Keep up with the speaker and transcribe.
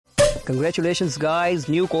Congratulations guys,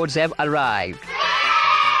 new codes have arrived.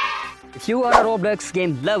 If you are a Roblox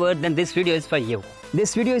game lover, then this video is for you.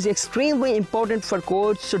 This video is extremely important for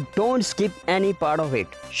codes, so don't skip any part of it.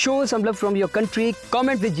 Show some love from your country,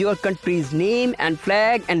 comment with your country's name and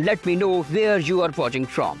flag, and let me know where you are watching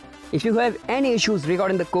from. If you have any issues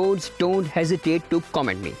regarding the codes, don't hesitate to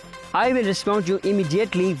comment me. I will respond to you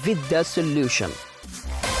immediately with the solution.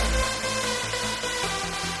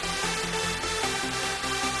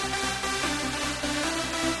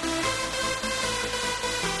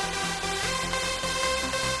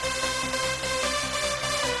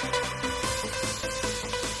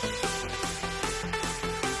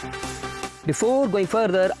 Before going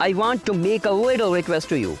further, I want to make a little request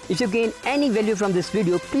to you. If you gain any value from this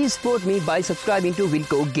video, please support me by subscribing to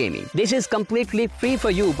Wilco Gaming. This is completely free for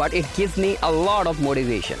you, but it gives me a lot of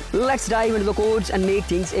motivation. Let's dive into the codes and make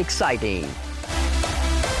things exciting.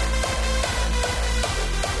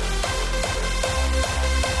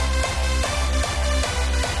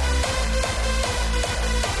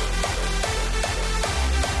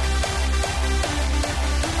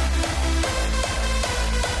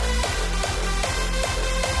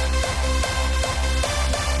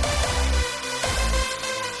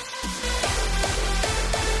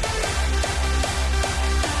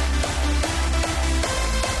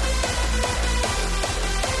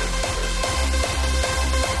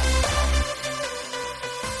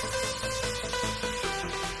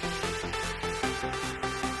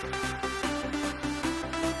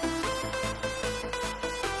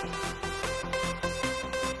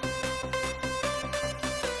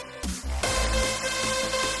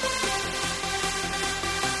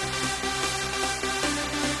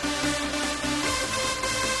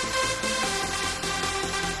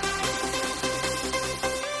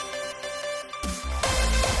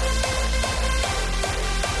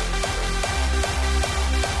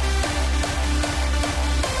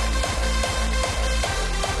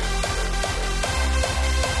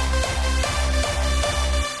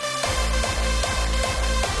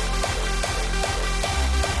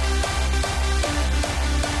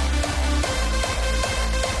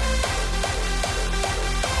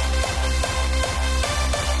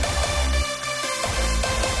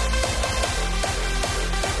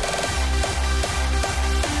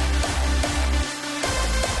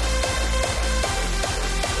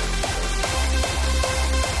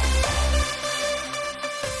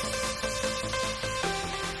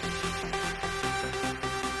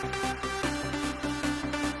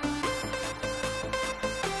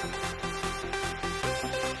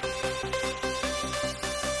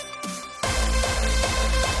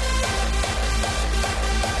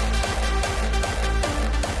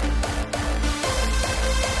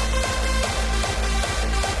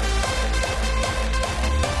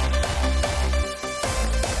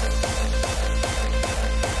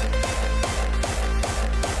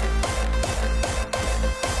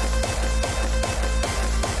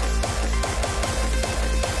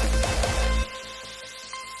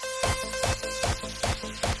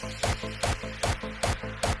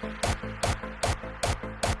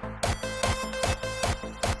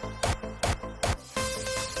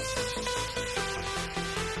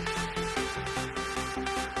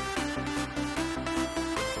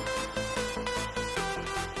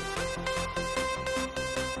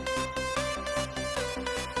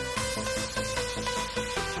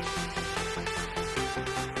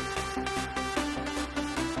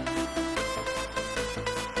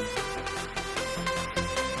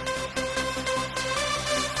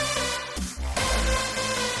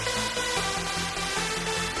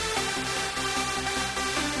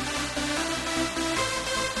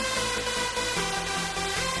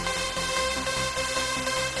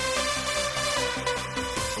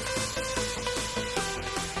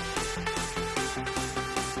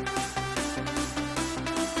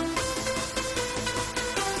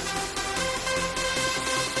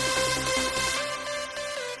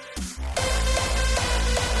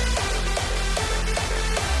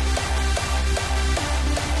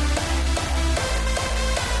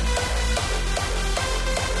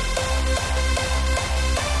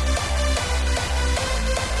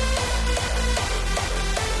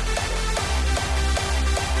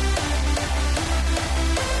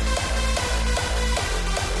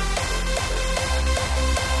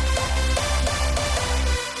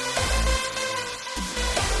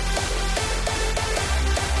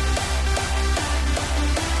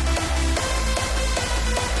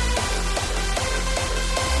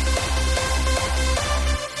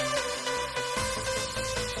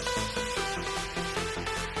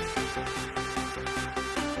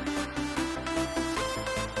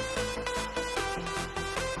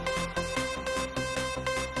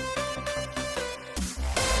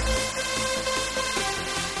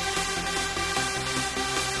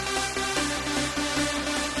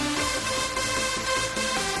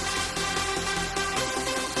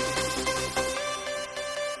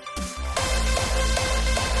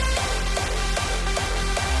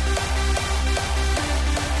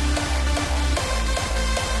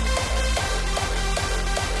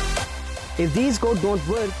 If these codes don't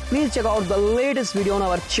work, please check out the latest video on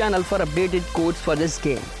our channel for updated codes for this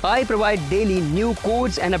game. I provide daily new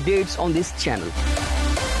codes and updates on this channel.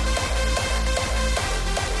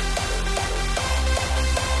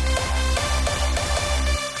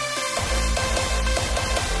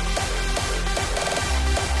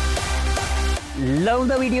 Love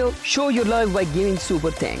the video? Show your love by giving super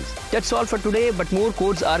thanks. That's all for today, but more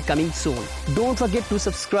codes are coming soon. Don't forget to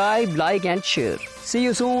subscribe, like and share. See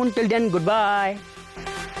you soon. Till then, goodbye.